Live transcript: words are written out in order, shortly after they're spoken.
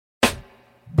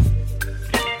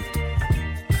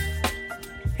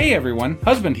Hey everyone,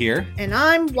 husband here. And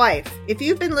I'm wife. If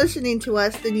you've been listening to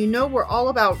us, then you know we're all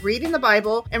about reading the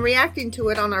Bible and reacting to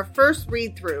it on our first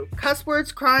read-through. Cuss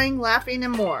words, crying, laughing,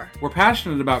 and more. We're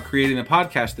passionate about creating a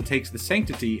podcast that takes the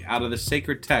sanctity out of the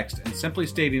sacred text and simply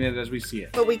stating it as we see it.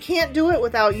 But we can't do it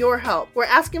without your help. We're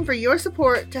asking for your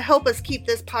support to help us keep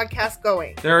this podcast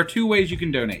going. There are two ways you can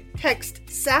donate. Text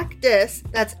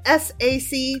SACDIS, that's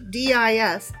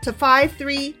SACDIS, to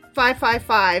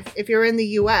 53555 if you're in the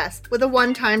U.S. with a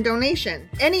one-time donation.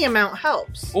 Any amount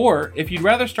helps. Or, if you'd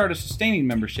rather start a sustaining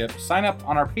membership, sign up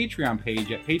on our Patreon page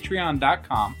at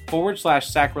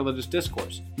patreon.com/sacrilegious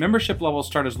discourse. Membership levels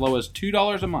start as low as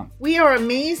 $2 a month. We are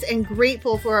amazed and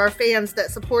grateful for our fans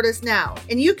that support us now,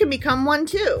 and you can become one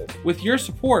too. With your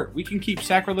support, we can keep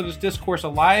Sacrilegious Discourse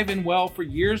alive and well for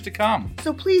years to come.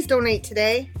 So please donate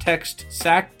today. Text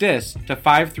SACDIS to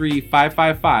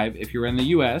 53555 if you're in the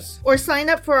U.S. Or sign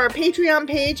up for our Patreon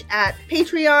page at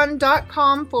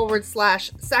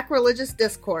patreon.com/sacrilegious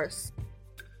discourse.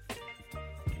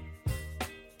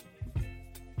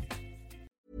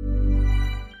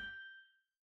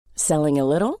 Selling a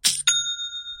little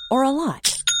or a lot?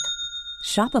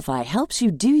 Shopify helps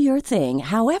you do your thing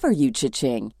however you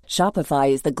cha-ching.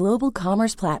 Shopify is the global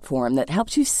commerce platform that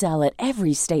helps you sell at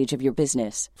every stage of your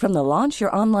business. From the launch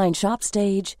your online shop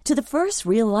stage to the first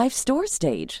real-life store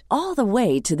stage, all the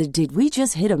way to the did we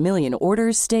just hit a million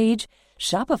orders stage.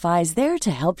 Shopify is there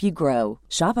to help you grow.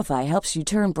 Shopify helps you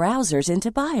turn browsers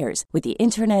into buyers with the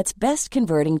internet's best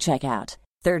converting checkout.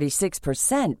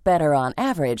 36% better on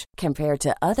average compared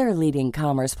to other leading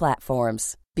commerce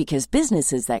platforms. Because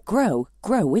businesses that grow,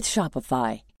 grow with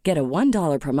Shopify. Get a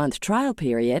 $1 per month trial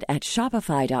period at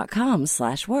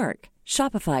shopify.com/work.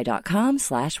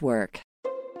 Shopify.com/work.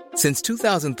 Since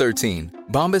 2013,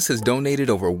 Bombas has donated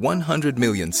over 100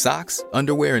 million socks,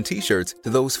 underwear, and T-shirts to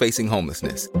those facing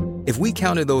homelessness. If we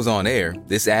counted those on air,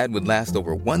 this ad would last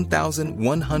over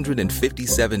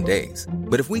 1,157 days.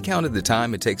 But if we counted the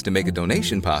time it takes to make a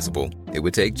donation possible, it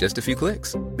would take just a few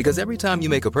clicks. Because every time you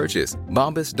make a purchase,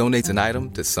 Bombas donates an item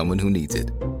to someone who needs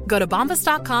it. Go to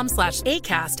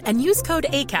bombas.com/ACAST and use code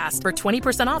ACAST for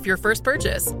 20% off your first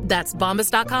purchase. That's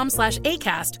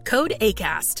bombas.com/ACAST, code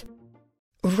ACAST.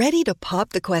 Ready to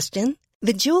pop the question?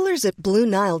 The jewelers at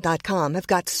BlueNile.com have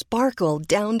got sparkle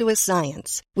down to a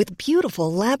science with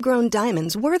beautiful lab-grown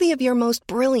diamonds worthy of your most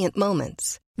brilliant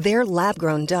moments. Their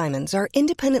lab-grown diamonds are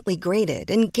independently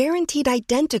graded and guaranteed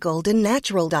identical to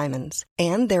natural diamonds,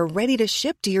 and they're ready to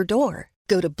ship to your door.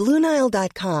 Go to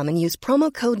BlueNile.com and use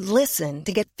promo code LISTEN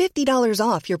to get $50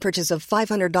 off your purchase of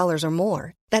 $500 or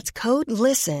more. That's code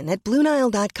LISTEN at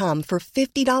BlueNile.com for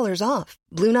 $50 off.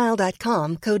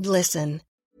 BlueNile.com, code LISTEN.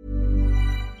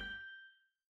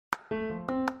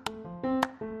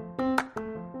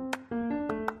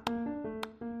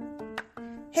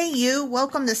 Hey you,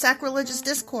 welcome to Sacrilegious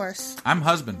Discourse. I'm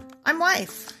husband. I'm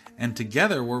wife. And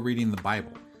together we're reading the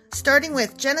Bible. Starting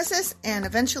with Genesis and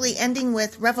eventually ending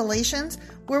with Revelations,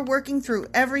 we're working through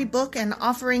every book and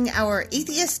offering our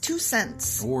atheist 2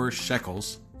 cents. Or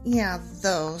shekels. Yeah,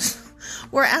 those.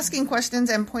 We're asking questions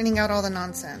and pointing out all the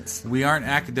nonsense. We aren't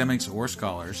academics or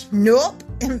scholars. Nope.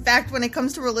 In fact, when it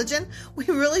comes to religion, we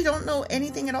really don't know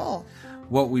anything at all.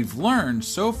 What we've learned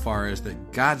so far is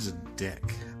that God's a dick.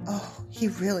 Oh, he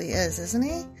really is, isn't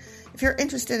he? If you're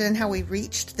interested in how we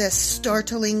reached this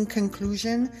startling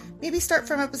conclusion, maybe start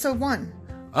from episode 1.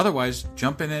 Otherwise,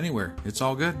 jump in anywhere. It's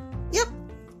all good. Yep.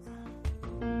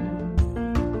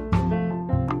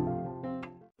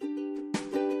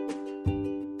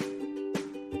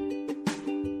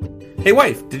 Hey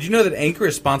wife, did you know that Anchor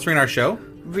is sponsoring our show?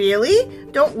 Really?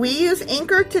 Don't we use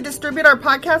Anchor to distribute our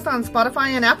podcast on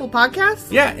Spotify and Apple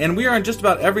Podcasts? Yeah, and we are on just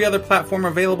about every other platform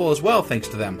available as well, thanks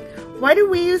to them. Why do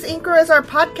we use Anchor as our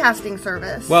podcasting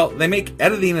service? Well, they make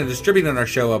editing and distributing our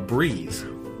show a breeze.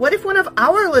 What if one of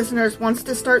our listeners wants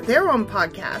to start their own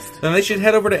podcast? Then they should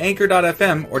head over to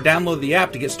Anchor.fm or download the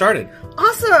app to get started.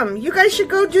 Awesome! You guys should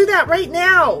go do that right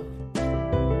now!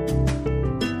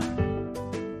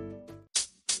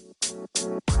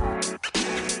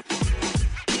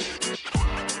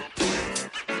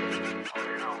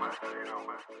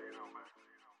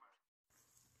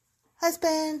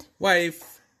 Husband.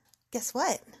 Wife. Guess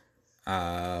what?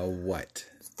 What?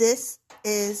 This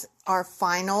is our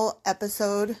final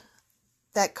episode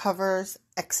that covers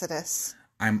Exodus.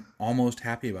 I'm almost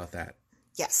happy about that.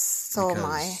 Yes, so am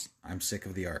I. I'm sick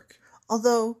of the ark.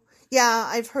 Although, yeah,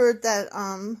 I've heard that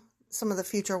some of the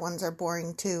future ones are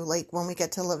boring too. Like when we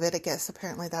get to Leviticus,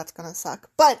 apparently that's going to suck.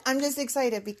 But I'm just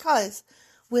excited because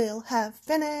we'll have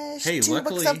finished 2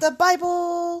 books of the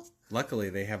Bible. Luckily,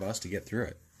 they have us to get through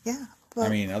it. Yeah. But I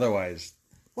mean, otherwise,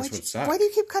 this would suck. Why do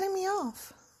you keep cutting me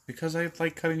off? Because I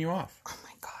like cutting you off. Oh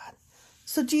my god.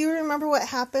 So do you remember what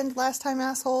happened last time,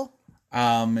 asshole?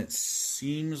 It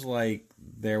seems like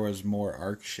there was more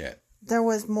ARC shit. There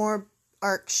was more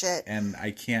ARC shit. And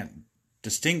I can't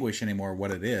distinguish anymore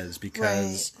what it is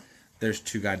because there's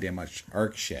too goddamn much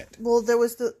ARC shit. Well, there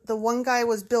was the one guy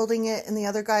was building it and the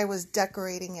other guy was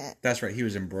decorating it. That's right. He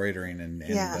was embroidering and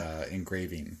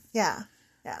engraving. Yeah.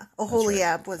 Yeah.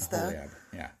 Oholiab was Oholiab.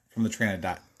 Yeah. From the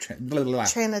Tranadan.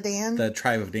 The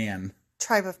Tribe of Dan.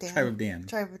 Tribe of Dan. Tribe of Dan.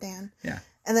 Tribe of Dan. Yeah.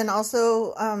 And then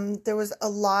also, there was a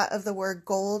lot of the word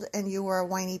gold, and you were a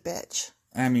whiny bitch.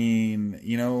 I mean,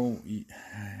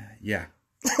 yeah.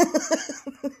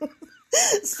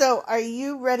 So, are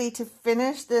you ready to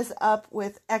finish this up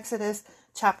with Exodus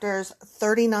chapters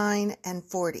 39 and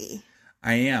 40?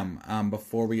 I am.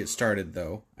 Before we get started,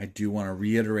 though, I do want to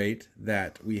reiterate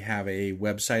that we have a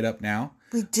website up now.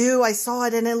 We do. I saw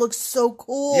it, and it looks so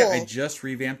cool. Yeah, I just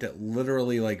revamped it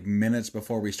literally like minutes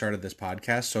before we started this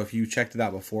podcast. So if you checked it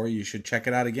out before, you should check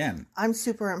it out again. I'm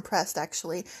super impressed,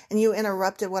 actually. And you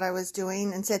interrupted what I was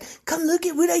doing and said, "Come look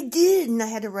at what I did." And I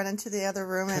had to run into the other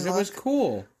room and look. Because it was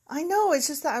cool. I know. It's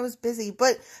just that I was busy.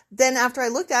 But then after I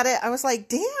looked at it, I was like,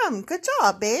 damn, good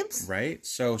job, babes. Right.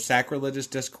 So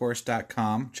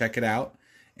sacrilegiousdiscourse.com. Check it out.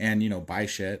 And, buy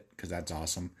shit because that's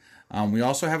awesome. We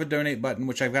also have a donate button,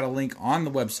 which I've got a link on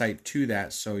the website to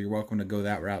that. So you're welcome to go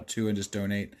that route too and just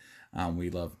donate. We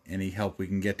love any help we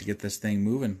can get to get this thing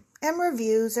moving. And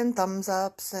reviews and thumbs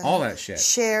ups. And all that shit.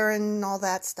 Share and all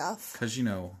that stuff. Because,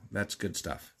 that's good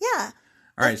stuff. Yeah.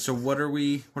 All right. So what are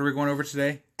we going over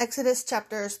today? Exodus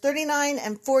chapters 39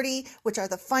 and 40, which are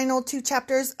the final 2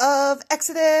 chapters of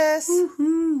Exodus.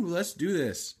 Woohoo! Let's do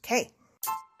this. Okay.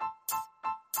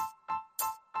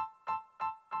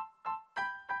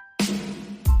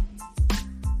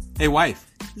 Hey,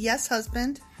 wife. Yes,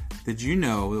 husband. Did you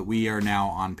know that we are now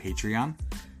on Patreon?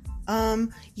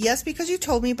 Yes, because you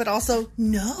told me, but also,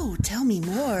 no, tell me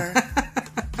more.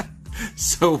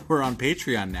 So we're on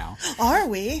Patreon now. Are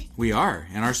we? We are.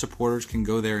 And our supporters can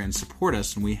go there and support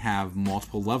us. And we have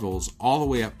multiple levels all the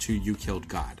way up to You Killed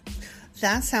God.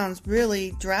 That sounds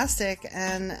really drastic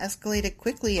and escalated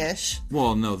quickly-ish.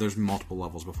 Well, no, there's multiple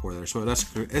levels before there. So it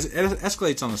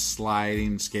escalates on a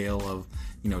sliding scale of,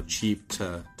 cheap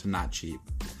to not cheap.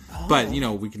 Oh. But,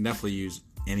 we can definitely use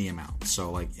any amount.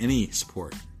 So, any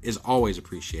support is always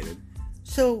appreciated.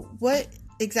 So what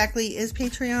exactly is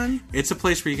Patreon? It's a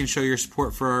place where you can show your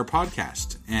support for our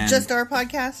podcast. And just our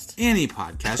podcast? Any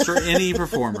podcast or any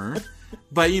performer.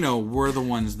 But, we're the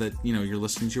ones that, you're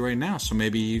listening to right now. So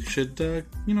maybe you should,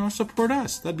 support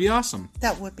us. That'd be awesome.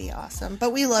 That would be awesome.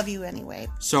 But we love you anyway.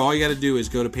 So all you got to do is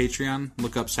go to Patreon,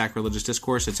 look up Sacrilegious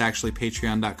Discourse. It's actually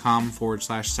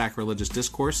patreon.com/sacrilegious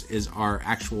discourse is our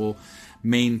actual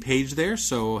main page there.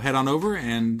 So head on over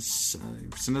and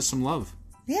send us some love.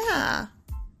 Yeah.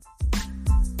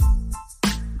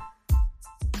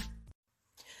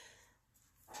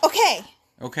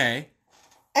 Okay.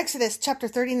 Exodus chapter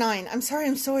 39. I'm sorry,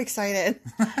 I'm so excited.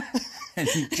 And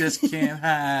you just can't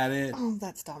hide it. Oh,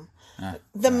 that's dumb.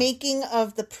 The making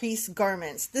of the priest's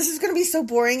garments. This is going to be so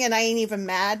boring, and I ain't even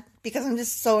mad because I'm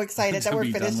just so excited that we're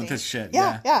finishing. Done with this shit.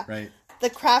 Yeah. Right.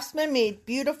 The craftsman made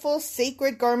beautiful,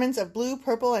 sacred garments of blue,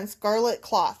 purple, and scarlet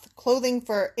cloth, clothing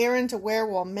for Aaron to wear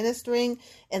while ministering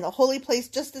in the holy place,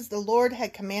 just as the Lord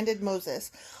had commanded Moses.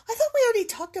 I thought we already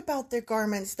talked about their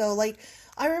garments, though.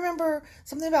 I remember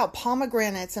something about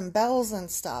pomegranates and bells and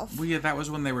stuff. Well, yeah, that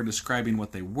was when they were describing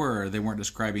what they were. They weren't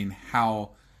describing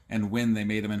how and when they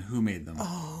made them and who made them.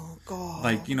 Oh,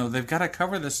 God. They've got to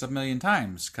cover this a million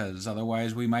times, because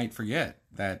otherwise we might forget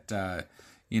that,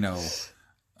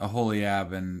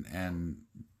 Oholiab and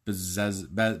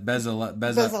Bezalel.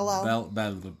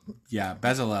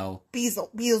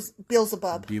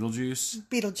 Beelzebub.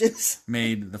 Beetlejuice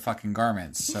made the fucking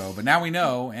garments. So, but now we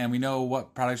know, and we know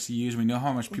what products to use. We know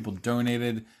how much people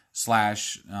donated /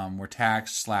 were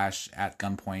taxed / at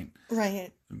gunpoint.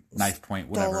 Right. Knife point,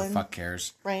 whatever. Stolen. Fuck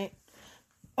cares. Right.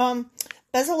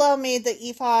 Bezalel made the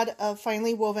ephod of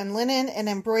finely woven linen and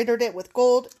embroidered it with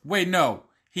gold. Wait, no.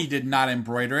 He did not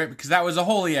embroider it, because that was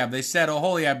Oholiab. They said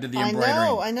Oholiab did the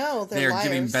embroidering. I know. They're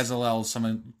giving Bezalel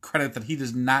some credit that he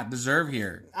does not deserve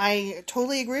here. I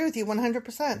totally agree with you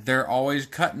 100%. They're always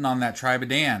cutting on that tribe of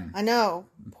Dan. I know.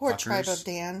 Poor Fuckers. Tribe of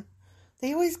Dan.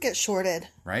 They always get shorted.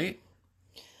 Right?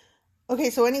 Okay,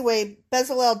 so anyway,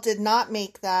 Bezalel did not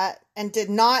make that and did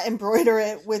not embroider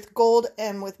it with gold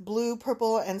and with blue,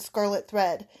 purple, and scarlet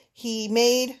thread. He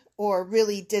made, or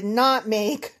really did not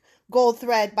make, gold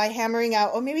thread by hammering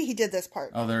out... Oh, maybe he did this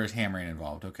part. Oh, there's hammering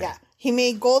involved. Okay. Yeah. He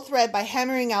made gold thread by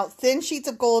hammering out thin sheets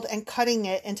of gold and cutting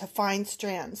it into fine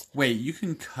strands. Wait, you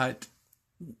can cut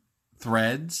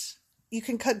Threads? You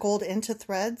can cut gold into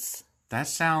threads. That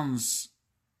sounds...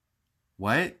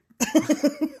 What?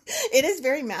 It is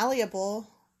very malleable.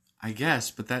 I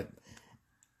guess, but that...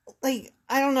 Like,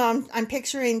 I don't know. I'm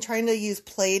picturing trying to use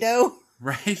Play-Doh.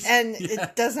 Right? And Yeah.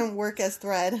 it doesn't work as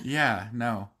thread. Yeah,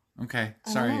 no. Okay,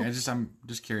 sorry. know. I'm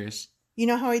just curious. You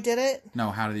know how he did it?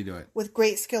 No, how did he do it? With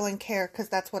great skill and care, because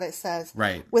that's what it says.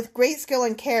 Right. With great skill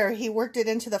and care, he worked it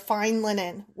into the fine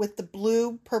linen with the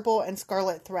blue, purple, and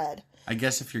scarlet thread. I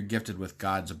guess if you're gifted with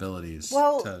God's abilities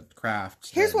Well, to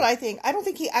craft... Here's then- what I think. I don't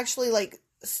think he actually,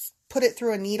 put it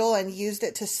through a needle and used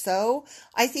it to sew.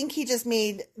 I think he just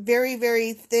made very,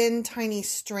 very thin, tiny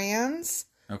strands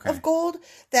of gold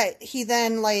that he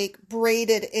then,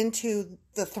 braided into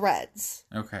the threads.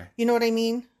 Okay. You know what I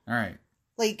mean? All right.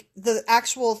 Like, the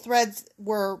actual threads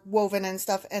were woven and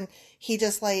stuff, and he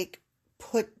just,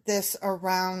 put this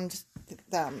around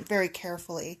them very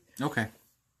carefully. Okay.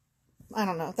 I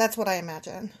don't know. That's what I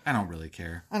imagine. I don't really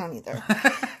care. I don't either.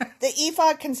 The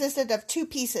ephod consisted of 2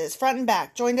 pieces, front and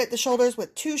back, joined at the shoulders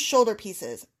with 2 shoulder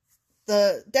pieces.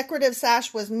 The decorative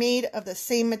sash was made of the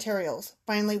same materials,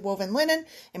 finely woven linen,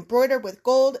 embroidered with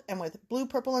gold and with blue,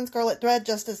 purple, and scarlet thread,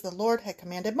 just as the Lord had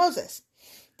commanded Moses.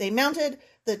 They mounted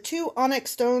the 2 onyx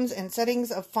stones in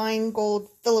settings of fine gold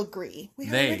filigree.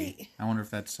 I wonder if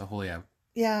that's a holy app.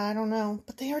 Yeah, I don't know,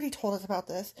 but they already told us about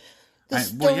this.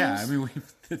 It's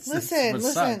Listen.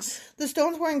 Sucks. The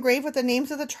stones were engraved with the names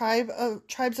of the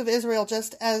tribes of Israel,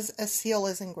 just as a seal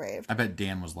is engraved. I bet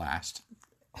Dan was last.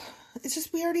 It's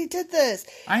just we already did this.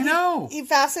 I know. He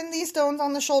fastened these stones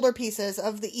on the shoulder pieces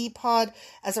of the ephod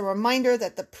as a reminder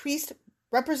that the priest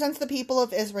represents the people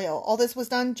of Israel. All this was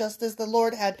done just as the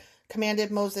Lord had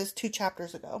commanded Moses 2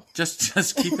 chapters ago.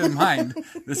 Just keep in mind,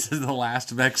 this is the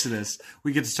last of Exodus.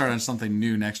 We get to start on something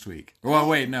new next week. Well,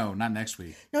 wait, no, not next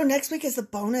week. No, next week is the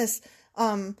bonus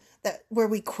where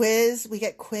we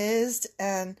get quizzed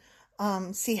and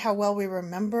see how well we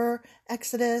remember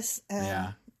Exodus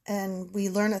and we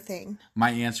learn a thing.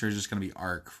 My answer is just going to be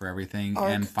arc for everything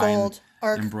Arc, and find gold,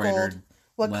 arc, embroidered gold.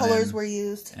 What linen colors were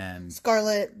used? and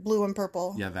Scarlet, blue, and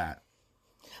purple. yeah, that.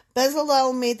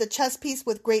 Bezalel made the chess piece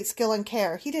with great skill and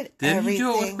care. He did everything. Did he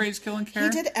do it with great skill and care? He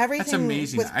did everything. That's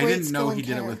amazing. With I great didn't know skill he and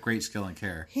did it care. with great skill and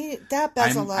care.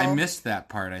 Bezalel. I missed that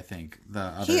part. I think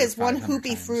He is one 500 hoopy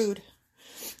times. frood.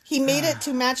 He made it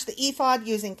to match the ephod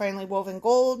using finely woven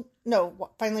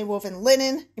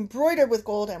linen, embroidered with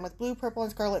gold and with blue, purple,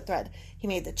 and scarlet thread. He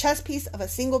made the chest piece of a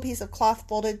single piece of cloth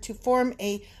folded to form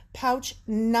a pouch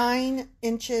 9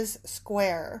 inches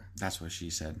square. That's what she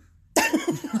said.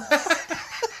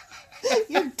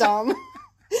 You're dumb.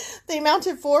 They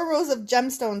mounted 4 rows of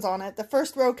gemstones on it. The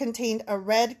first row contained a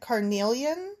red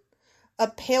carnelian, a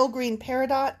pale green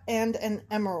peridot, and an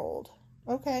emerald.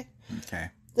 Okay.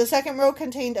 The second row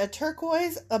contained a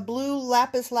turquoise, a blue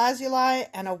lapis lazuli,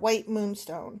 and a white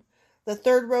moonstone. The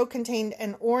third row contained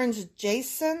an orange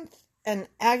jacinth, an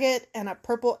agate, and a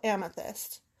purple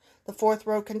amethyst. The fourth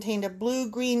row contained a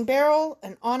blue-green beryl,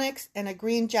 an onyx, and a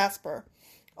green jasper.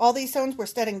 All these stones were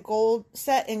set in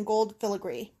gold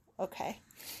filigree. Okay.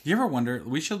 You ever wonder?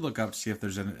 We should look up to see if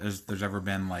there's ever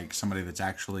been somebody that's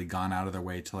actually gone out of their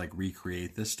way to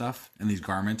recreate this stuff and these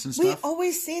garments and stuff. We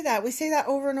always say that. We say that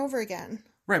over and over again.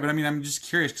 Right, but I mean, I'm just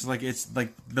curious because it's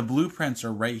the blueprints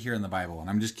are right here in the Bible, and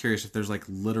I'm just curious if there's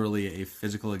literally a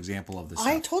physical example of this.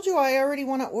 I told you I already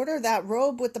want to order that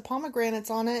robe with the pomegranates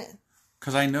on it.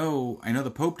 Because I know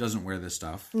the Pope doesn't wear this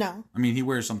stuff. No. I mean, he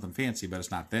wears something fancy, but it's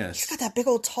not this. He's got that big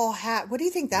old tall hat. What do you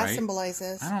think that Right?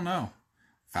 symbolizes? I don't know.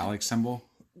 Phallic symbol?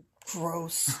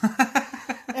 Gross.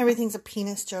 Everything's a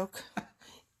penis joke.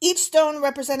 Each stone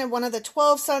represented one of the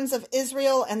 12 sons of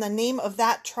Israel, and the name of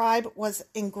that tribe was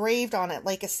engraved on it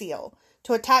like a seal.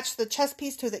 To attach the chest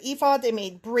piece to the ephod, they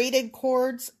made braided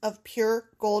cords of pure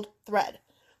gold thread.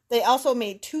 They also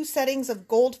made 2 settings of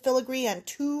gold filigree and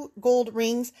 2 gold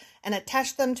rings and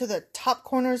attached them to the top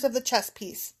corners of the chest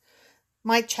piece.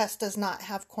 My chest does not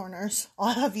have corners,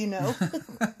 I'll have you know.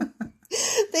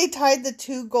 They tied the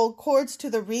 2 gold cords to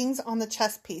the rings on the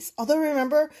chest piece. Although,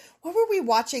 remember, what were we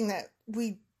watching that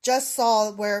we just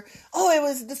saw where, it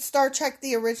was the Star Trek,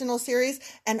 the original series,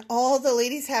 and all the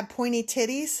ladies had pointy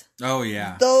titties? Oh,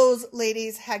 yeah. Those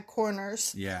ladies had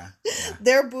corners. Yeah.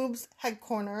 Their boobs had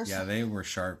corners. Yeah, they were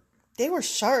sharp. They were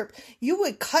sharp. You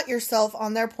would cut yourself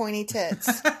on their pointy tits.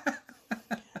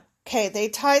 Okay, they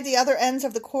tied the other ends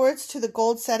of the cords to the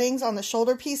gold settings on the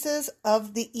shoulder pieces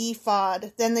of the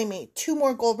ephod. Then they made 2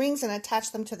 more gold rings and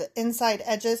attached them to the inside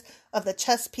edges of the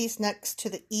chest piece next to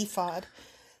the ephod.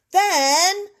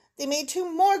 Then they made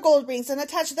 2 more gold rings and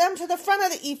attached them to the front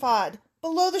of the ephod.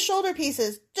 below the shoulder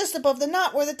pieces, just above the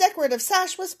knot where the decorative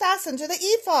sash was fastened to the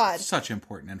ephod. Such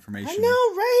important information. I know,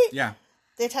 right? Yeah.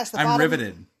 They attached the I'm bottom...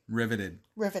 riveted.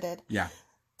 Riveted. Yeah.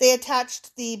 They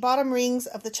attached the bottom rings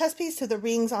of the chest piece to the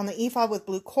rings on the ephod with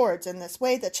blue cords. In this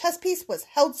way, the chest piece was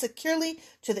held securely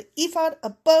to the ephod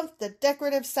above the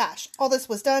decorative sash. All this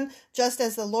was done just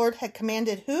as the Lord had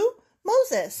commanded who?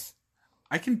 Moses.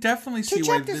 I can definitely see 2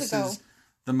 why chapters this ago. is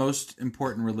the most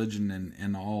important religion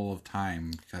in all of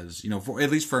time, because,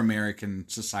 at least for American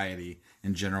society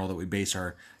in general, that we base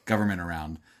our government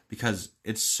around, because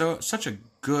it's such a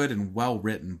good and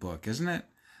well-written book, isn't it?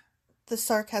 The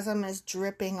sarcasm is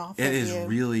dripping off It of is you.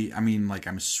 really,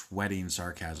 I'm sweating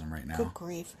sarcasm right now. Good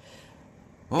grief.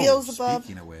 Oh, Beelzebub.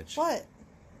 speaking of which. What?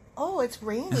 Oh, it's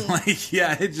raining.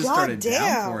 It just God started damn.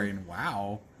 downpouring.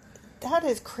 Wow. That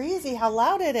is crazy how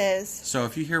loud it is. So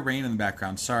if you hear rain in the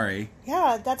background, sorry.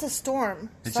 Yeah, that's a storm.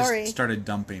 It Sorry. just started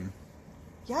dumping.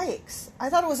 Yikes. I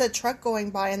thought it was a truck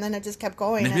going by and then it just kept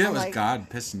going. Maybe and that I'm was like, God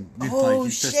pissing. Oh,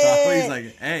 he's pissed shit. off. He's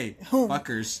like, hey,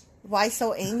 fuckers. Why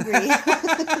so angry?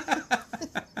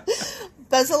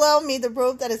 Bezalel made the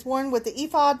robe that is worn with the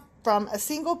ephod from a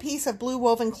single piece of blue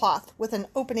woven cloth with an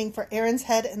opening for Aaron's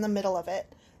head in the middle of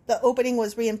it. The opening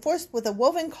was reinforced with a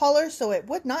woven collar so it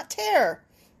would not tear.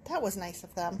 That was nice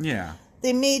of them. Yeah.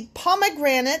 They made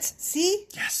pomegranates. See?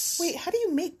 Yes. Wait, how do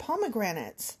you make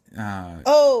pomegranates? Uh,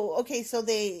 Okay, so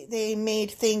they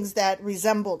made things that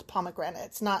resembled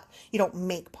pomegranates. You don't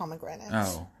make pomegranates.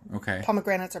 Oh, okay.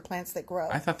 Pomegranates are plants that grow.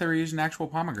 I thought they were using actual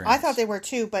pomegranates. I thought they were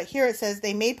too, but here it says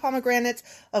they made pomegranates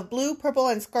of blue, purple,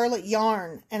 and scarlet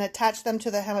yarn and attached them to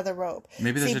the hem of the robe.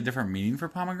 Maybe there's a different meaning for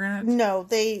pomegranate? No,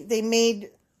 they made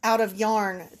out of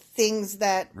yarn things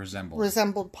that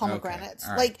resembled pomegranates.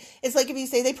 Okay. All right. Like, it's like if you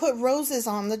say they put roses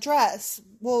on the dress.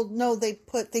 Well, no, they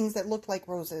put things that looked like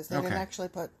roses. They didn't actually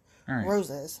put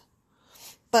roses.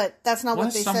 But that's not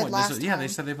what they said last time. Yeah, they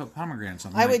said they put pomegranates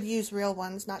on. I would use real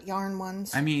ones, not yarn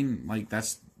ones. I mean,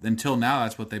 until now,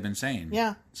 that's what they've been saying.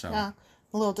 Yeah. So. Yeah.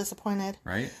 A little disappointed.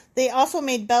 Right? They also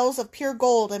made bells of pure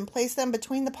gold and placed them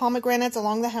between the pomegranates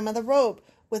along the hem of the robe,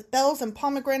 with bells and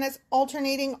pomegranates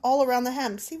alternating all around the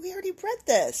hem. See, we already read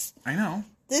this. I know.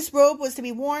 This robe was to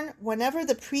be worn whenever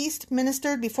the priest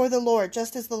ministered before the Lord,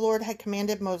 just as the Lord had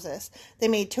commanded Moses. They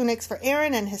made tunics for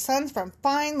Aaron and his sons from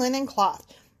fine linen cloth.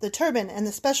 The turban and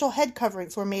the special head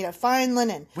coverings were made of fine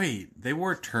linen. Wait, they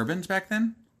wore turbans back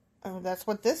then? Oh, that's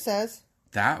what this says.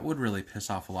 That would really piss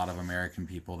off a lot of American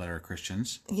people that are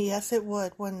Christians. Yes, it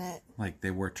would, wouldn't it? Like, they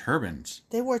wore turbans.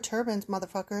 They wore turbans,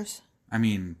 motherfuckers. I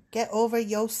mean... Get over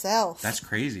yourself. That's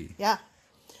crazy. Yeah.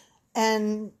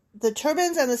 And the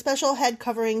turbans and the special head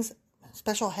coverings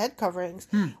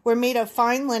were made of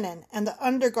fine linen, and the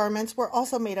undergarments were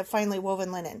also made of finely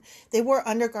woven linen. They wore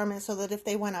undergarments so that if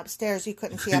they went upstairs, you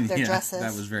couldn't see up their dresses.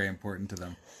 That was very important to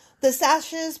them. The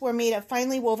sashes were made of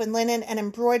finely woven linen and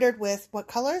embroidered with what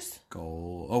colors?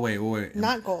 Gold. Oh, wait.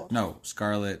 Not gold. No,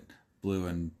 scarlet, blue,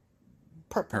 and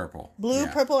purple. Blue,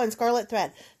 purple, and scarlet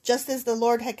thread, just as the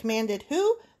Lord had commanded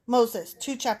who? Moses,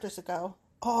 2 chapters ago.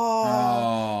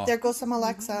 Oh, there goes some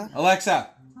Alexa.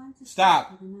 Alexa,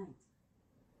 stop.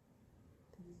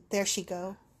 There she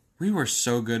go. We were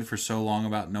so good for so long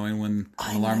about knowing when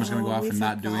an alarm was going to go off and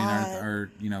not doing our.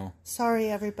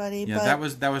 Sorry, everybody. Yeah,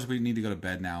 but that was. We need to go to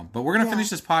bed now. But we're going to finish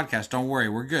this podcast. Don't worry,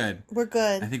 we're good. We're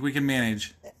good. I think we can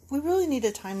manage. We really need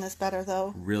to time this better,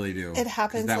 though. Really do. It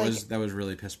happens. That was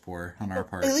really piss poor on our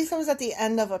part. At least I was at the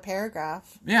end of a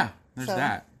paragraph. Yeah, there's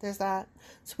that. There's that.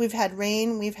 So we've had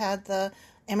rain. We've had the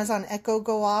Amazon Echo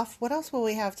go off. What else will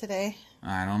we have today?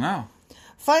 I don't know.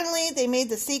 Finally, they made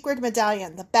the secret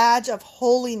medallion, the badge of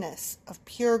holiness of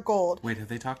pure gold. Wait, have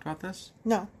they talked about this?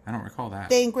 No. I don't recall that.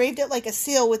 They engraved it like a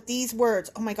seal with these words.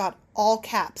 Oh my God, all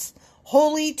caps.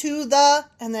 Holy to the,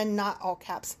 and then not all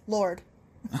caps, Lord.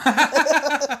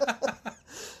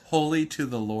 Holy to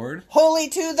the Lord? Holy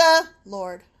to the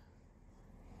Lord.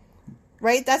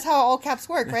 Right? That's how all caps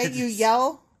work, right? You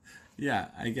yell. Yeah,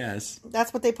 I guess.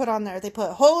 That's what they put on there. They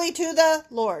put Holy to the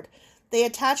Lord. They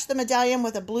attached the medallion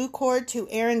with a blue cord to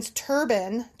Aaron's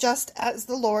turban, just as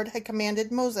the Lord had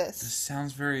commanded Moses. This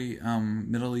sounds very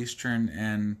Middle Eastern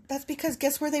and... That's because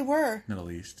guess where they were? Middle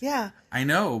East. Yeah. I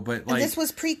know, but and this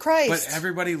was pre-Christ. But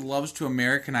everybody loves to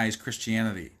Americanize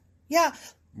Christianity. Yeah.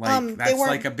 That's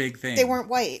like a big thing. They weren't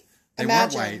white. They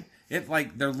weren't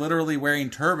white. They're literally wearing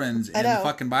turbans in the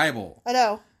fucking Bible. I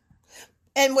know.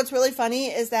 And what's really funny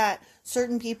is that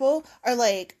certain people are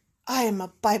like, I am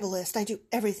a Bibleist. I do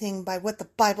everything by what the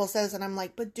Bible says. And I'm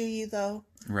like, but do you though?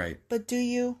 Right. But do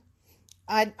you?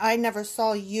 I never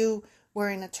saw you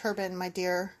wearing a turban, my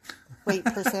dear white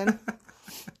person.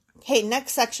 Hey,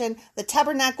 next section. The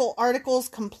tabernacle articles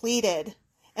completed.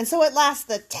 And so at last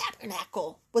the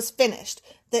tabernacle was finished.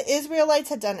 The Israelites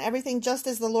had done everything just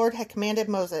as the Lord had commanded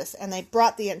Moses, and they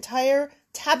brought the entire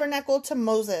tabernacle to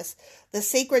Moses, the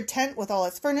sacred tent with all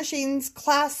its furnishings,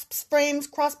 clasps, frames,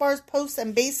 crossbars, posts,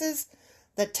 and bases,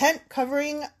 the tent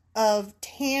covering of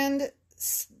tanned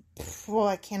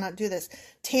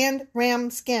ram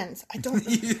skins. I don't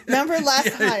remember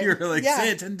last time. You were like,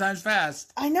 say it 10 times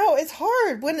fast. I know, it's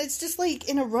hard when it's just like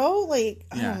in a row. Like,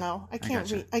 I don't know. I can't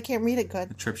read it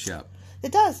good. It trips you up.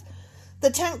 It does. The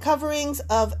tent coverings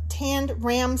of tanned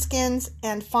ram skins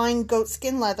and fine goat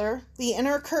skin leather, the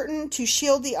inner curtain to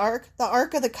shield the Ark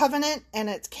of the Covenant and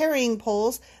its carrying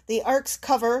poles, the Ark's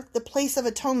cover, the place of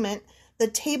atonement, the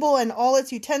table and all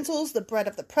its utensils, the bread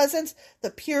of the presence,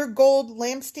 the pure gold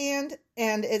lampstand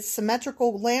and its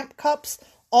symmetrical lamp cups,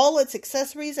 all its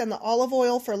accessories and the olive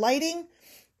oil for lighting,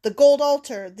 the gold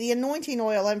altar, the anointing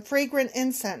oil and fragrant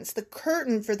incense, the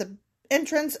curtain for the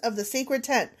entrance of the sacred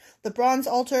tent, the bronze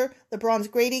altar, the bronze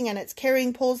grating and its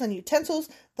carrying poles and utensils,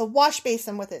 the wash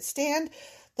basin with its stand,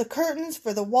 the curtains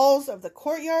for the walls of the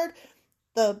courtyard,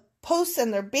 the posts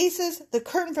and their bases, the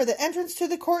curtain for the entrance to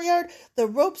the courtyard, the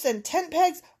ropes and tent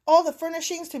pegs, all the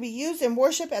furnishings to be used in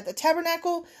worship at the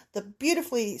tabernacle, the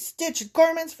beautifully stitched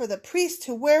garments for the priest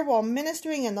to wear while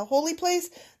ministering in the holy place,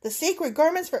 the sacred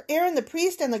garments for Aaron the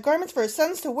priest, and the garments for his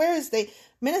sons to wear as they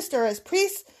minister as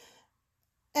priests,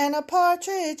 and a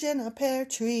partridge in a pear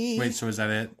tree. Wait, so is that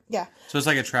it? Yeah. So it's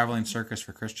like a traveling circus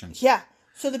for Christians. Yeah.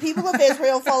 So the people of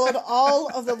Israel followed all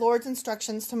of the Lord's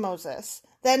instructions to Moses.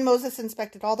 Then Moses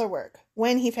inspected all their work.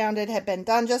 When he found it had been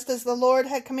done just as the Lord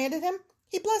had commanded him,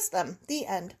 he blessed them. The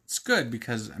end. It's good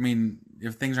because, I mean,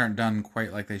 if things aren't done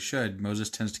quite like they should, Moses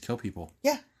tends to kill people.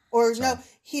 Yeah. Or no,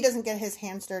 he doesn't get his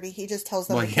hands dirty. He just tells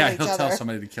them to kill each other. He'll tell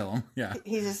somebody to kill him. Yeah.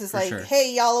 He just is like,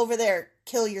 hey, y'all over there,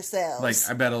 kill yourselves. Like,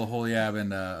 I bet Oholiab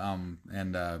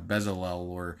and Bezalel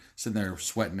were sitting there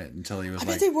sweating it until he was I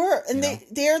bet they were. And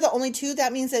they're the only two.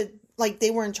 That means that, like,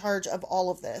 they were in charge of all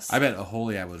of this. I bet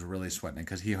Oholiab was really sweating it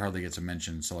because he hardly gets a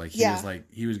mention. So, like,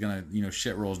 he was going to,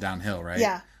 shit rolls downhill, right?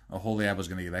 Yeah. Oholiab was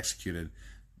going to get executed.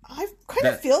 I kind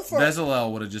of feel for...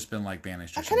 Bezalel would have just been, like,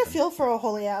 banished or I kind of feel for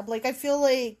Oholiab. Like, I feel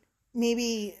like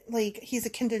maybe, like, he's a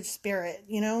kindred spirit,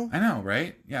 you know? I know,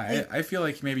 right? Yeah, like, I feel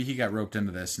like maybe he got roped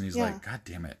into this and he's like, God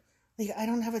damn it. Like, I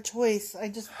don't have a choice.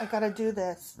 I gotta do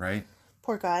this. Right?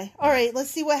 Poor guy. All right,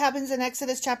 let's see what happens in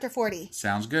Exodus chapter 40.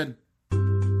 Sounds good.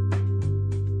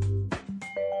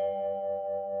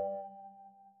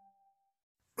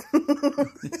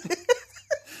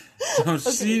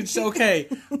 Okay.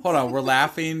 Hold on. We're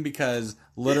laughing because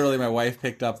literally my wife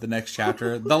picked up the next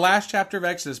chapter. The last chapter of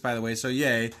Exodus, by the way, so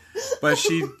yay. But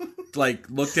she, like,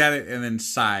 looked at it and then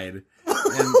sighed.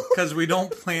 And because we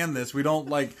don't plan this. We don't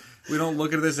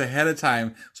look at this ahead of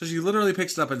time. So she literally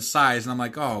picks it up and sighs. And I'm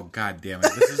like, oh, God damn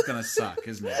it. This is going to suck,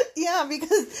 isn't it? Yeah,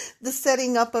 because the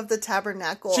setting up of the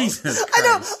tabernacle. Jesus Christ. I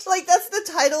know. Like, that's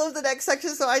the title of the next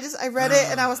section. So I read it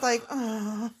and I was like,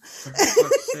 oh. For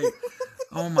fuck's sake.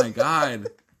 Oh my God.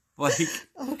 Like,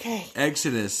 okay.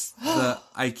 Exodus, the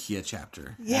IKEA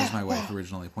chapter, as my wife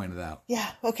originally pointed out. Yeah,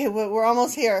 okay, we're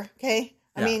almost here, okay?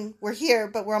 I mean, we're here,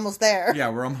 but we're almost there.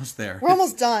 Yeah, we're almost there. We're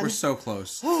almost done. We're so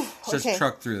close. Just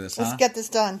truck through this, Let's get this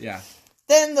done. Yeah.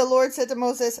 Then the Lord said to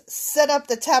Moses, set up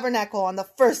the tabernacle on the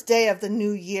first day of the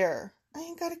new year. I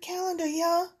ain't got a calendar,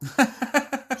 yeah.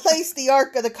 Place the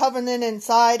Ark of the Covenant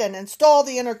inside and install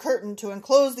the inner curtain to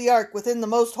enclose the Ark within the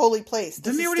most holy place.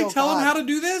 Didn't he already tell him how to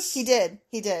do this? He did.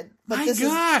 But my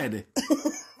God.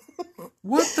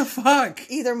 What the fuck?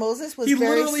 Either Moses was he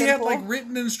very literally simple. had, like,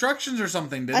 written instructions or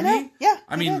something, didn't I know. he? Yeah.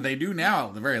 I mean, they do now,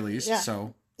 at the very least, yeah.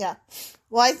 So. Yeah.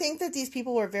 Well, I think that these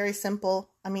people were very simple.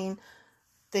 I mean,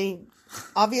 they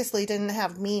obviously didn't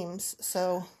have memes,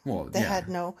 so they had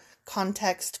no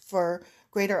context for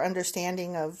greater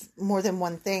understanding of more than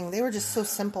one thing. They were just so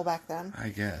simple back then. I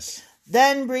guess.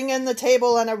 Then bring in the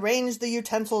table and arrange the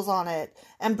utensils on it,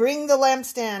 and bring the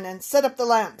lampstand and set up the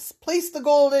lamps. Place the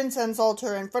gold incense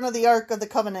altar in front of the Ark of the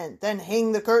Covenant, then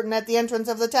hang the curtain at the entrance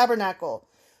of the tabernacle.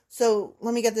 So,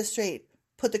 let me get this straight.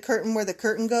 Put the curtain where the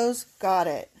curtain goes? Got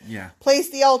it. Yeah. Place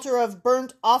the altar of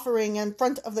burnt offering in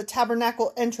front of the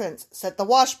tabernacle entrance. Set the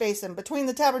wash basin between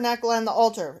the tabernacle and the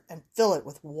altar, and fill it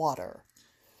with water.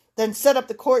 Then set up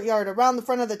the courtyard around the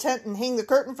front of the tent and hang the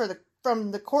curtain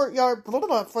from the courtyard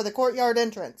for the courtyard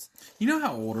entrance. You know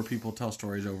how older people tell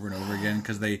stories over and over again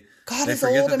because they God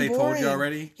forget that they boring. told you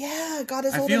already? Yeah, God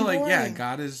is I old feel and like, boring.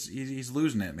 God is, he's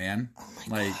losing it, man. Oh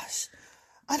my gosh.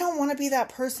 I don't want to be that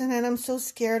person, and I'm so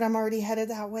scared I'm already headed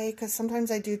that way, because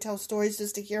sometimes I do tell stories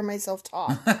just to hear myself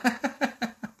talk.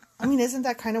 I mean, isn't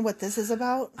that kind of what this is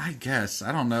about? I guess.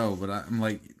 I don't know, but I'm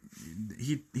like,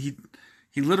 he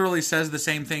He literally says the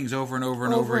same things over and over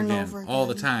and over again, all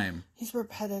the time. He's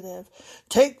repetitive.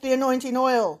 Take the anointing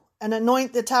oil and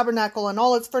anoint the tabernacle and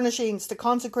all its furnishings to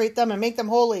consecrate them and make them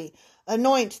holy.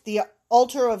 Anoint the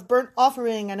altar of burnt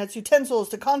offering and its utensils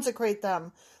to consecrate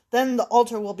them. Then the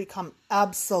altar will become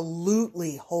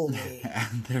absolutely holy.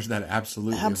 There's that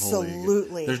absolutely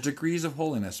holy. There's degrees of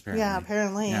holiness, apparently. Yeah,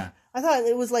 apparently. Yeah. I thought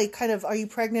it was like kind of, are you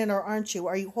pregnant or aren't you?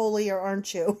 Are you holy or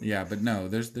aren't you? Yeah, but no,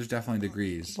 there's definitely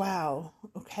degrees. Wow.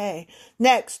 Okay.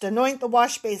 Next, anoint the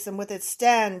wash basin with its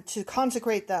stand to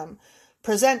consecrate them.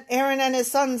 Present Aaron and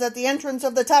his sons at the entrance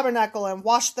of the tabernacle and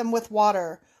wash them with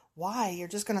water. Why? You're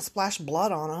just going to splash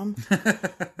blood on them.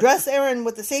 Dress Aaron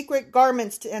with the sacred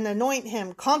garments and anoint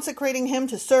him, consecrating him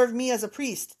to serve me as a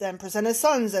priest. Then present his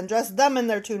sons and dress them in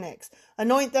their tunics.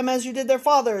 Anoint them as you did their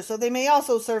fathers, so they may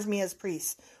also serve me as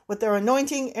priests. With their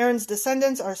anointing, Aaron's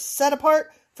descendants are set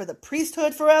apart for the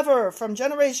priesthood forever, from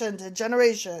generation to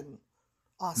generation.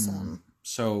 Awesome.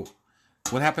 So,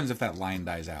 what happens if that line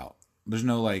dies out? There's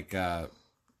no, like...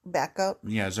 backup?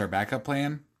 Yeah, is there a backup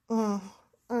plan?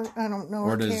 I don't know.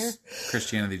 Or does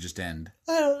Christianity just end?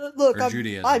 Look, or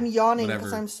Judaism, I'm yawning because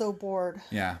whatever. I'm so bored.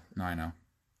 Yeah, no, I know.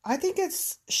 I think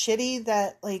it's shitty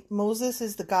that, like, Moses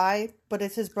is the guy, but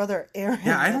it's his brother Aaron.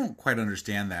 Yeah, I don't quite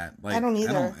understand that. Like, I don't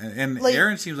either. And like,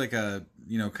 Aaron seems like a,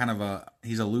 kind of a,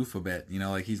 he's aloof a bit,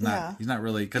 like he's not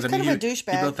really, because I mean, kind of a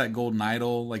douchebag. He built that golden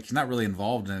idol, like he's not really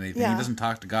involved in anything. Yeah. He doesn't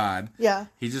talk to God. Yeah.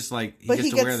 He's just like, he gets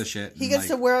to wear the shit. He gets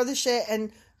to wear the shit,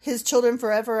 and his children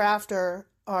forever after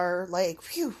are like,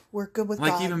 phew, we're good with God.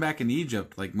 Like even back in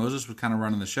Egypt, like Moses was kind of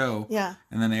running the show. Yeah.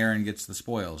 And then Aaron gets the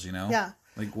spoils, Yeah.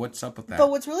 Like, what's up with that? But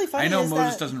what's really funny is I know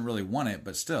Moses doesn't really want it,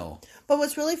 but still. But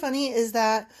what's really funny is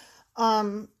that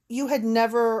you had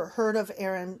never heard of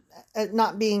Aaron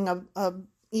not being a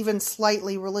even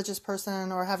slightly religious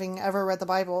person or having ever read the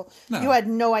Bible. No. You had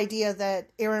no idea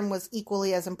that Aaron was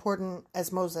equally as important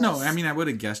as Moses. No, I mean, I would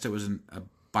have guessed it was a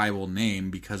Bible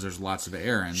name because there's lots of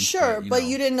Aarons. Sure, but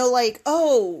you didn't know, like,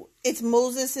 oh, it's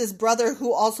Moses' brother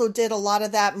who also did a lot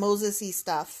of that Moses-y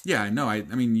stuff. Yeah, I know. I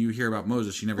mean, you hear about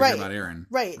Moses, you never hear about Aaron.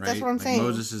 Right, that's what I'm saying.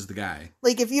 Moses is the guy.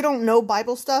 Like, if you don't know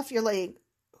Bible stuff, you're like,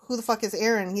 who the fuck is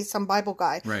Aaron? He's some Bible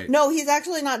guy. Right. No, he's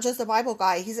actually not just a Bible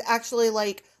guy. He's actually,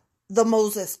 like, the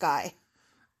Moses guy.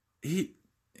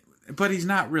 But he's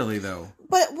not really, though.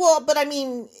 But I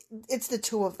mean, it's the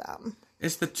two of them.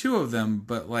 It's the two of them,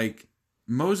 but, like,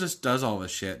 Moses does all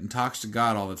this shit and talks to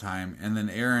God all the time, and then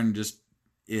Aaron just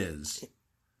is.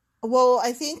 Well,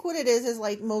 I think what it is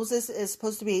like Moses is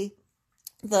supposed to be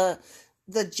the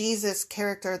Jesus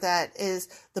character that is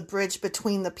the bridge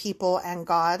between the people and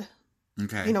God.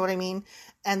 Okay. You know what I mean?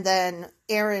 And then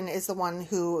Aaron is the one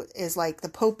who is like the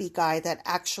popey guy that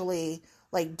actually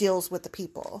like deals with the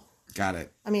people. Got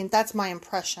it. I mean, that's my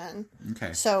impression.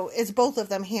 Okay. So it's both of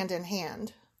them hand in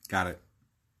hand. Got it.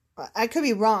 I could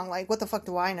be wrong. Like, what the fuck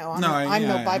do I know? I'm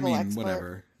no Bible expert.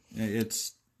 Whatever.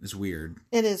 It's weird.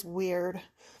 It is weird.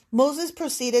 Moses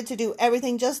proceeded to do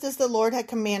everything just as the Lord had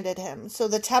commanded him. So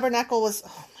the tabernacle was,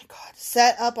 oh my God,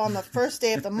 set up on the first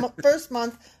day of the first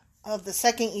month of the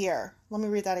second year. Let me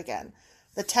read that again.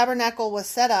 The tabernacle was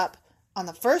set up on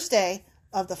the first day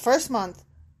of the first month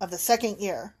of the second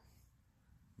year.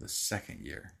 The second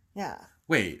year? Yeah.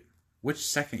 Wait, which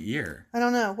second year? I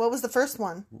don't know. What was the first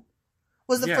one?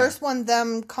 Was the first one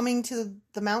them coming to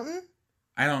the mountain?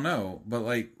 I don't know, but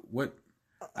like what?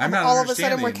 I'm not all of a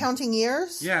sudden we're counting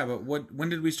years. Yeah, but when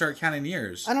did we start counting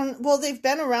years? Well, they've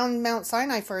been around Mount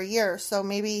Sinai for a year, so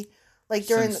maybe like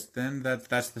during. Then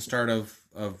that's the start of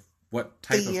what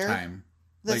type of time?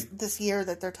 This year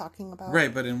that they're talking about,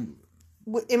 right? But in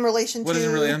relation to what is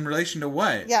it really in relation to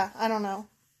what? Yeah, I don't know.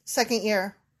 Second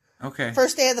year. Okay.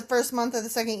 First day of the first month of the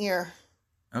second year.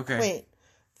 Okay. Wait,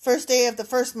 first day of the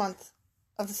first month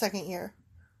of the second year.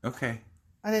 Okay.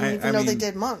 I didn't even know they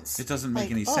did months. It doesn't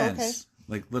make any sense. Okay.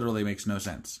 Like literally makes no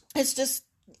sense. It's just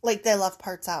like they left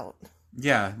parts out.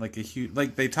 Yeah, like a huge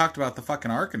like they talked about the fucking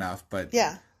ark enough, but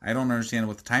yeah, I don't understand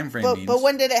what the time frame means. But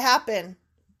when did it happen?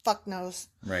 Fuck knows.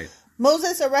 Right.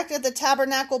 Moses erected the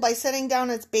tabernacle by setting down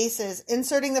its bases,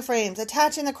 inserting the frames,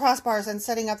 attaching the crossbars, and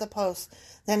setting up the posts.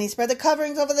 Then he spread the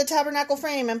coverings over the tabernacle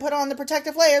frame and put on the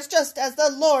protective layers just as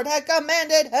the Lord had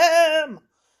commanded him.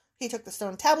 He took the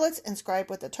stone tablets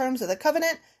inscribed with the terms of the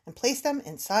covenant and placed them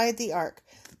inside the ark.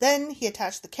 Then he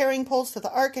attached the carrying poles to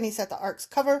the ark and he set the ark's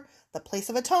cover, the place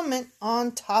of atonement,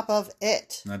 on top of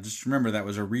it. Now just remember that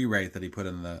was a rewrite that he put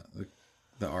in the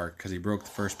ark because he broke the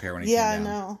first pair when he came down.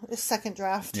 Yeah, I know. It's second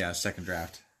draft. Yeah, second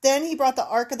draft. Then he brought the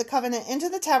ark of the covenant into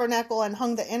the tabernacle and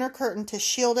hung the inner curtain to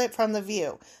shield it from the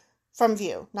view. From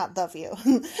view, not the view.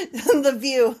 The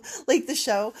view, like the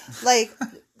show. Like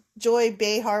Joy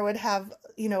Behar would have,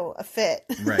 a fit.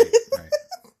 Right.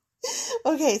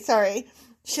 Okay, sorry.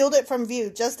 Shield it from view,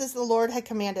 just as the Lord had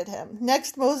commanded him.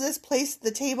 Next, Moses placed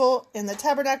the table in the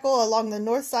tabernacle along the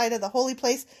north side of the holy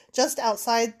place, just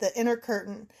outside the inner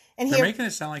curtain. And They're making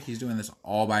it sound like he's doing this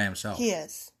all by himself. He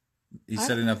is. He's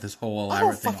setting up this whole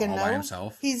elaborate thing all by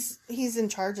himself. He's in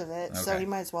charge of it, so he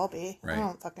might as well be. Right. I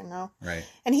don't fucking know. Right.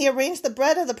 And he arranged the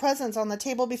bread of the presence on the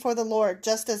table before the Lord,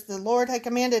 just as the Lord had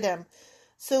commanded him.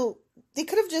 So they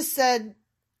could have just said,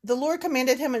 the Lord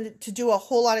commanded him to do a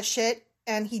whole lot of shit,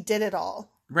 and he did it all.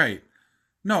 Right.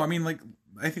 No, I mean, like,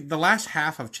 I think the last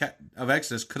half of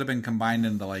Exodus could have been combined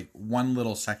into, like, one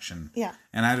little section. Yeah.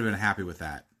 And I'd have been happy with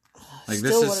that. Like,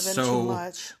 Still this is too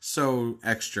much. so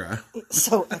extra.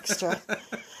 So extra.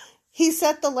 He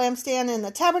set the lampstand in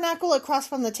the tabernacle across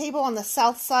from the table on the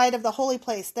south side of the holy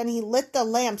place. Then he lit the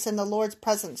lamps in the Lord's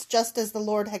presence, just as the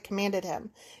Lord had commanded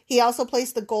him. He also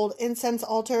placed the gold incense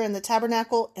altar in the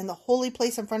tabernacle in the holy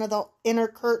place in front of the inner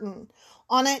curtain.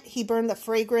 On it, he burned the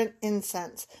fragrant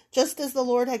incense, just as the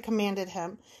Lord had commanded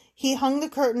him. He hung the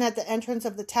curtain at the entrance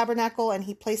of the tabernacle, and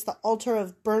he placed the altar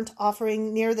of burnt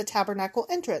offering near the tabernacle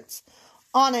entrance.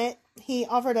 On it, he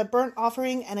offered a burnt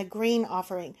offering and a grain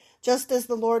offering, just as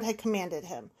the Lord had commanded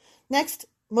him. Next,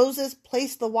 Moses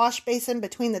placed the wash basin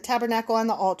between the tabernacle and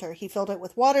the altar. He filled it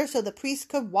with water so the priests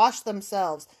could wash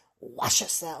themselves. Wash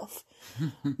yourself.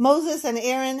 Moses and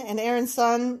Aaron's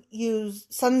sons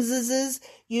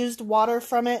used water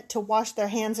from it to wash their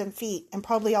hands and feet, and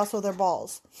probably also their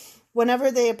balls.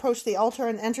 Whenever they approached the altar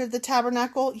and entered the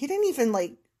tabernacle, you didn't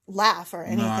even laugh or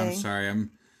anything. No, I'm sorry.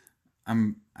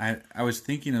 I was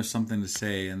thinking of something to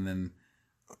say, and then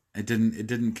it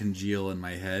didn't congeal in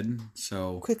my head.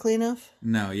 So quickly enough?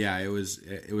 No, yeah, it was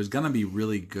gonna be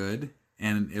really good,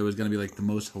 and it was gonna be like the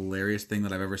most hilarious thing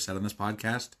that I've ever said on this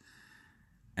podcast.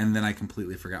 And then I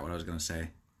completely forgot what I was going to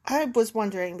say. I was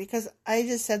wondering because I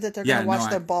just said that they're going to wash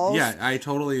their balls. Yeah, I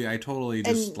totally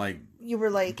just you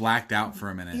were blacked out for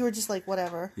a minute. You were just like,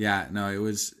 whatever. Yeah, no, it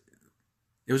was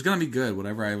going to be good,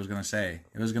 whatever I was going to say.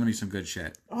 It was going to be some good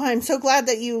shit. Oh, I'm so glad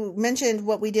that you mentioned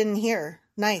what we didn't hear.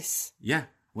 Nice. Yeah.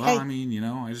 Well, I mean,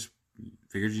 I just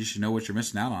figured you should know what you're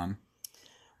missing out on.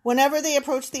 Whenever they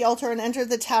approached the altar and entered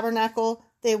the tabernacle,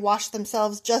 they washed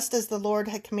themselves just as the Lord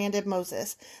had commanded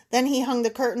Moses. Then he hung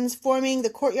the curtains forming the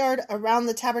courtyard around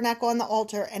the tabernacle and the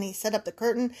altar, and he set up the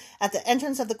curtain at the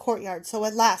entrance of the courtyard. So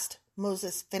at last,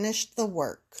 Moses finished the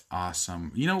work.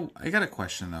 Awesome. I got a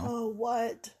question, though. Oh,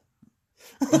 what?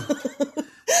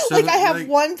 So, I have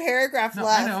one paragraph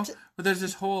left. I know, but there's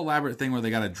this whole elaborate thing where they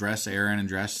got to dress Aaron and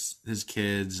dress his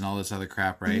kids and all this other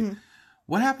crap, right? Mm-hmm.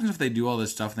 What happens if they do all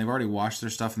this stuff and they've already washed their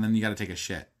stuff and then you got to take a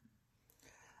shit?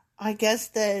 I guess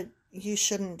that you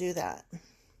shouldn't do that.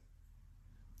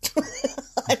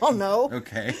 I don't know.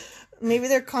 Okay. Maybe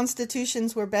their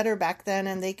constitutions were better back then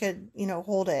and they could,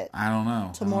 hold it. I don't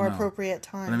know. To more appropriate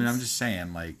times. But I mean, I'm just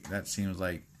saying, that seems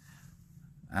like,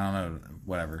 I don't know,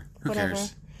 whatever. Who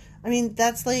cares? I mean,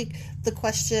 that's like the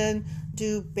question,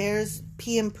 do bears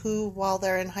pee and poo while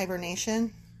they're in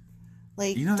hibernation?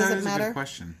 Does it matter? A good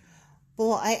question.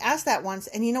 Well, I asked that once,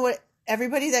 and you know what?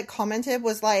 Everybody that commented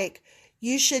was like,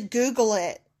 you should Google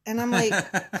it. And I'm like,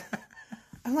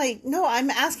 no, I'm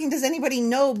asking, does anybody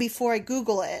know before I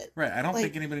Google it? Right. I don't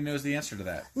think anybody knows the answer to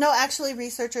that. No, actually,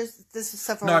 researchers, this is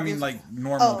stuff. No, I mean,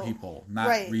 normal people, not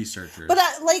researchers. But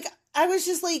I was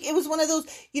just it was one of those,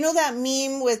 that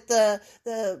meme with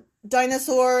the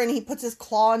dinosaur and he puts his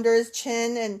claw under his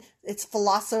chin and it's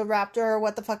Velociraptor or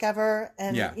what the fuck ever.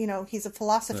 And, he's a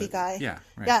philosophy guy. Yeah.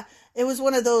 Right. Yeah. It was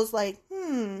one of those I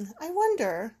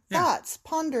wonder, thoughts,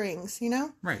 ponderings,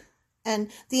 Right. And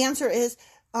the answer is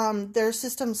their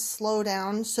systems slow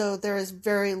down, so there is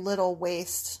very little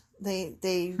waste. They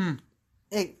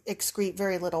excrete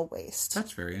very little waste.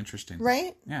 That's very interesting.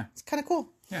 Right? Yeah. It's kind of cool.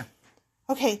 Yeah.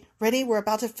 Okay, ready? We're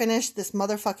about to finish this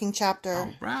motherfucking chapter.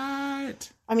 All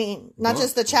right. I mean, not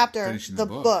just the chapter, the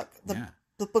book.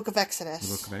 The book of Exodus.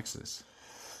 The book of Exodus.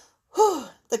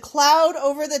 The cloud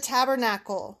over the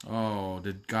tabernacle. Oh,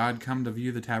 did God come to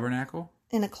view the tabernacle?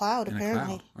 In a cloud,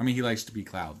 apparently. A cloud. I mean, he likes to be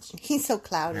clouds. He's so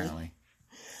cloudy. Apparently.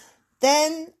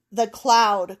 Then the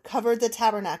cloud covered the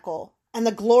tabernacle, and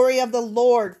the glory of the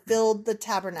Lord filled the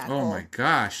tabernacle. Oh my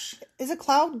gosh. Is a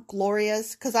cloud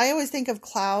glorious? Because I always think of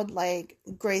cloud like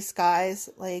gray skies,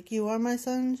 like you are my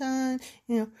sunshine,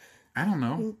 I don't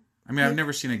know. I mean, I've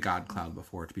never seen a God cloud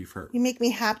before, to be fair. You make me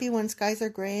happy when skies are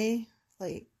gray.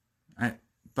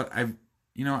 I've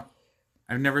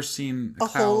never seen a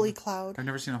cloud. holy cloud. I've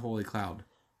never seen a holy cloud.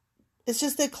 It's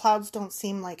just that clouds don't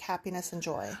seem like happiness and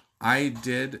joy. I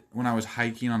did, when I was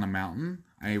hiking on a mountain,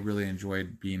 I really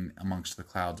enjoyed being amongst the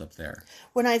clouds up there.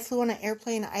 When I flew on an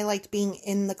airplane, I liked being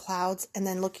in the clouds and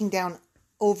then looking down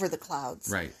over the clouds.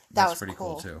 Right. That That's was pretty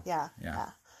cool too. Yeah.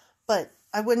 But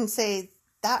I wouldn't say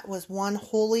that was one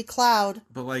holy cloud.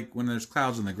 But like when there's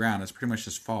clouds on the ground, it's pretty much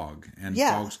just fog. And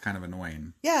fog's kind of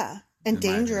annoying. Yeah. And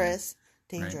dangerous.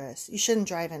 Right. You shouldn't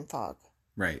drive in fog.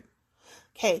 Right.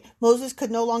 Okay, Moses could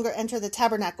no longer enter the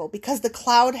tabernacle because the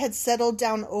cloud had settled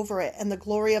down over it and the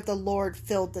glory of the Lord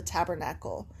filled the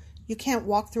tabernacle. You can't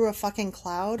walk through a fucking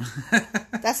cloud?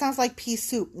 That sounds like pea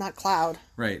soup, not cloud.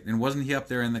 Right. And wasn't he up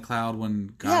there in the cloud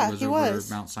when God was over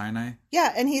Mount Sinai?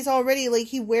 Yeah, and he's already, like,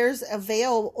 he wears a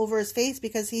veil over his face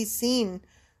because he's seen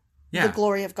the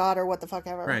glory of God or what the fuck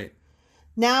ever. Right.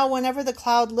 Now, whenever the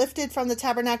cloud lifted from the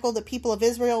tabernacle, the people of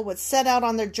Israel would set out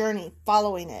on their journey,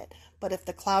 following it. But if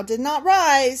the cloud did not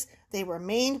rise, they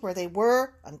remained where they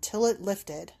were until it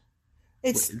lifted.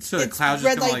 So the cloud's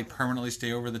just going to like permanently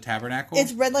stay over the tabernacle?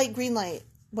 It's red light, green light.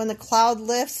 When the cloud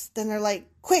lifts, then they're like,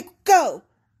 quick, go!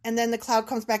 And then the cloud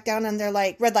comes back down and they're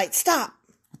like, red light, stop!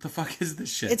 What the fuck is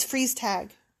this shit? It's freeze tag.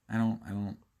 I don't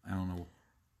know.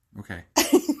 Okay.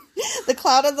 The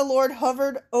cloud of the Lord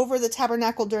hovered over the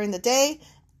tabernacle during the day,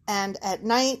 and at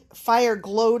night, fire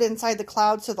glowed inside the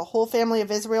cloud so the whole family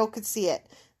of Israel could see it.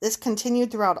 This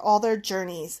continued throughout all their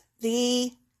journeys.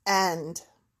 The end.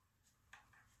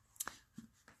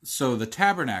 So the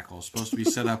tabernacle is supposed to be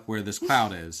set up where this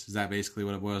cloud is. Is that basically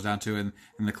what it boils down to? And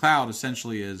the cloud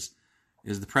essentially is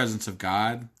the presence of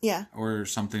God? Yeah. Or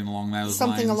something along those lines?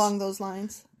 Something along those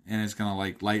lines. And it's going to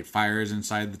like light fires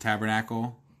inside the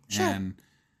tabernacle? Sure.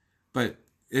 But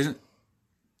isn't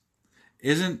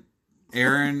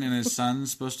Aaron and his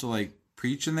sons supposed to like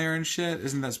preach in there and shit?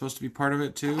 Isn't that supposed to be part of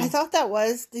it too? I thought that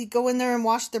was. They go in there and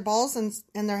wash their balls and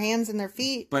their hands and their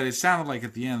feet. But it sounded like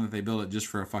at the end that they built it just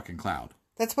for a fucking cloud.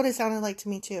 That's what it sounded like to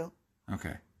me too.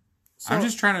 Okay. So, I'm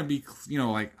just trying to be,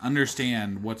 like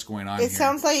understand what's going on here. It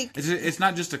sounds like... It's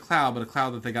not just a cloud, but a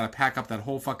cloud that they got to pack up that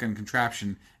whole fucking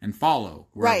contraption and follow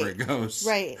wherever it goes.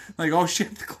 Right. Like, oh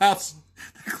shit, the cloud's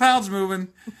moving.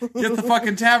 Get the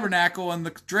fucking tabernacle and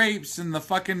the drapes and the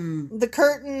fucking... The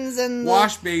curtains and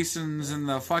wash basins and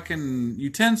the fucking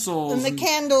utensils. And the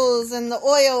candles and the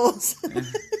oils.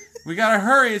 We gotta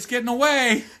hurry, it's getting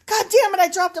away. God damn it, I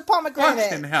dropped a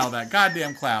pomegranate. Fucking hell, that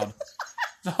goddamn cloud.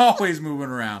 It's always moving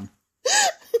around.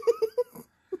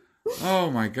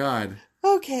 Oh my god.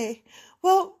 Okay.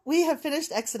 Well, we have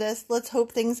finished Exodus. Let's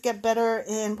hope things get better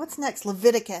in... What's next?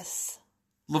 Leviticus.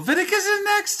 Leviticus is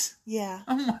next? Yeah.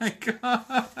 Oh my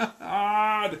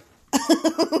god.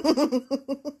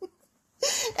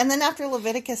 And then after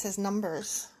Leviticus is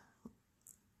Numbers.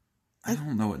 I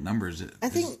don't know what Numbers it is. I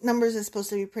think Numbers is supposed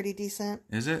to be pretty decent.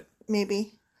 Is it?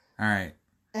 Maybe. All right.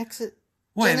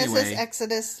 Well, Genesis, anyway,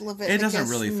 Exodus, Leviticus, it doesn't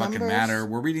really Numbers. fucking matter.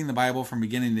 We're reading the Bible from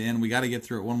beginning to end. We got to get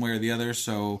through it one way or the other.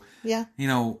 So, yeah,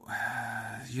 you'll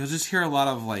just hear a lot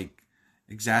of like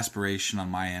exasperation on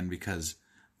my end because,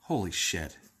 holy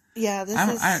shit. Yeah,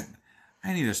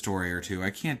 I need a story or two. I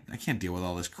can't deal with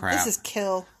all this crap. This is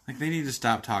kill. Like they need to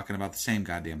stop talking about the same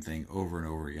goddamn thing over and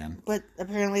over again. But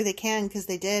apparently they can because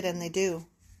they did and they do.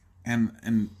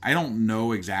 And I don't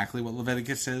know exactly what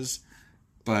Leviticus is.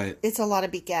 But it's a lot of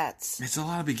begats. It's a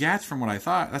lot of begats from what I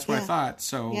thought. That's what I thought.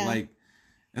 So,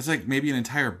 it's like maybe an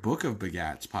entire book of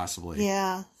begats, possibly.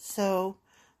 Yeah. So,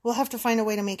 we'll have to find a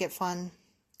way to make it fun.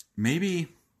 Maybe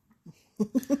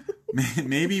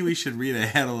we should read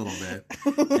ahead a little bit.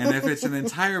 And if it's an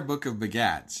entire book of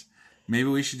begats, maybe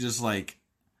we should just, like,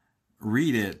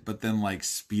 read it, but then, like,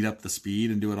 speed up the speed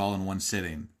and do it all in one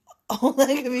sitting. Oh, that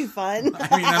could be fun.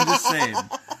 I mean, I'm just saying.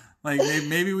 Like,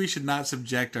 maybe we should not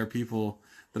subject our people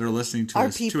that are listening to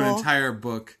us to an entire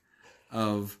book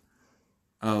of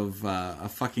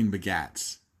fucking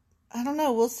begats. I don't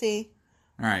know. We'll see.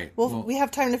 All right. Well, we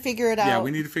have time to figure it out. Yeah, we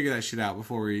need to figure that shit out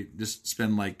before we just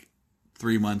spend like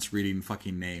 3 months reading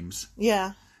fucking names.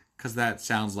 Yeah. Because that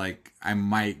sounds like I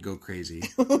might go crazy.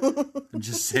 I'm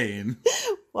just saying.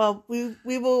 Well, we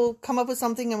will come up with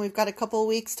something, and we've got a couple of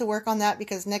weeks to work on that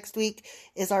because next week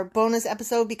is our bonus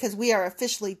episode because we are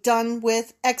officially done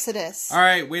with Exodus. All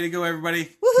right, way to go, everybody.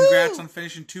 Woohoo! Congrats on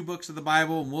finishing 2 books of the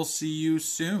Bible, and we'll see you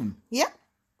soon. Yep.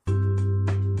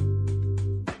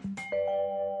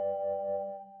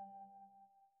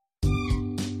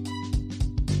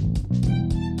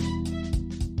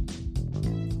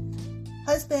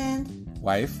 Husband.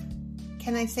 Wife.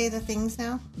 Can I say the things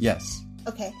now? Yes.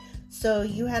 Okay. So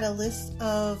you had a list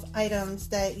of items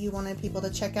that you wanted people to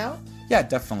check out? Yeah,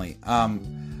 definitely.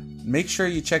 Make sure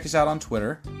you check us out on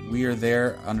Twitter. We are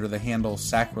there under the handle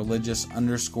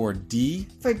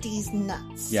sacrilegious_D. For D's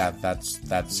nuts. Yeah,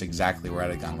 that's exactly where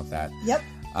I'd have gone with that. Yep.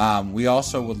 We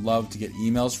also would love to get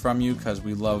emails from you because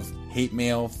we love hate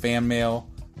mail, fan mail,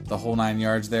 the whole 9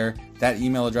 yards there. That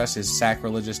email address is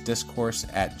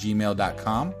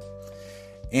sacrilegiousdiscourse@gmail.com.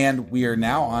 And we are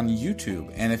now on YouTube.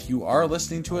 And if you are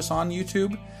listening to us on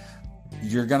YouTube,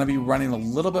 you're going to be running a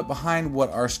little bit behind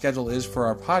what our schedule is for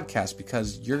our podcast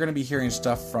because you're going to be hearing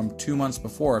stuff from 2 months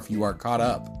before if you are caught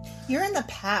up. You're in the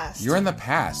past. You're in the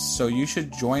past. So you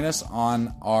should join us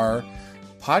on our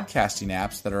podcasting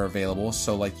apps that are available.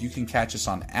 So like you can catch us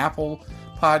on Apple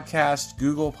Podcasts,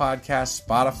 Google Podcasts,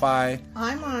 Spotify.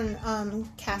 I'm on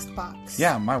Castbox.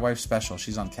 Yeah, my wife's special.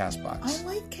 She's on Castbox. I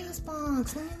like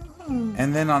Castbox.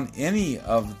 And then on any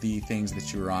of the things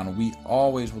that you're on, we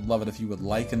always would love it if you would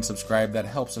like and subscribe. That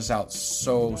helps us out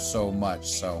so much.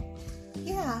 So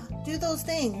yeah, do those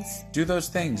things. Do those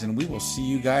things, and we will see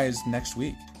you guys next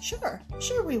week. Sure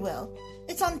we will.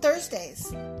 It's on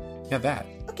Thursdays. Yeah, that.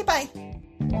 Okay, bye.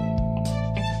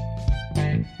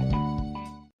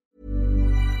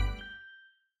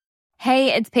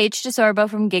 Hey, it's Paige DeSorbo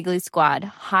from Giggly Squad.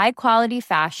 High quality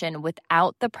fashion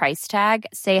without the price tag.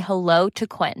 Say hello to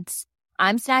Quince.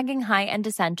 I'm snagging high-end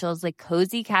essentials like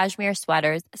cozy cashmere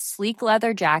sweaters, sleek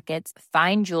leather jackets,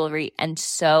 fine jewelry, and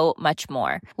so much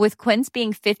more. With Quince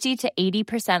being 50 to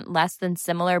 80% less than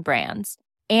similar brands.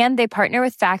 And they partner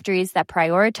with factories that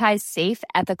prioritize safe,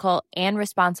 ethical, and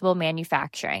responsible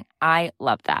manufacturing. I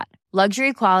love that.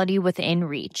 Luxury quality within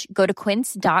reach. Go to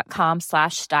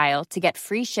quince.com/style to get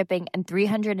free shipping and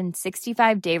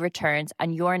 365-day returns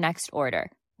on your next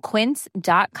order.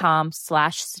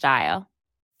 Quince.com/style.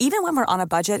 Even when we're on a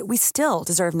budget, we still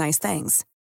deserve nice things.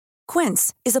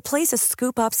 Quince is a place to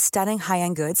scoop up stunning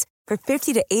high-end goods for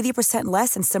 50 to 80%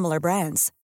 less than similar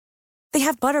brands. They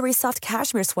have buttery soft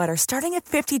cashmere sweaters starting at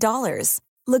 $50,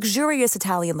 luxurious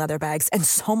Italian leather bags, and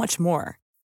so much more.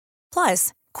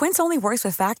 Plus, Quince only works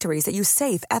with factories that use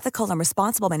safe, ethical, and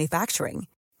responsible manufacturing.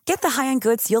 Get the high-end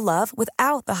goods you'll love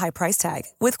without the high price tag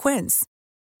with Quince.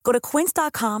 Go to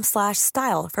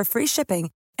quince.com/style for free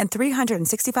shipping and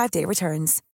 365-day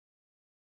returns.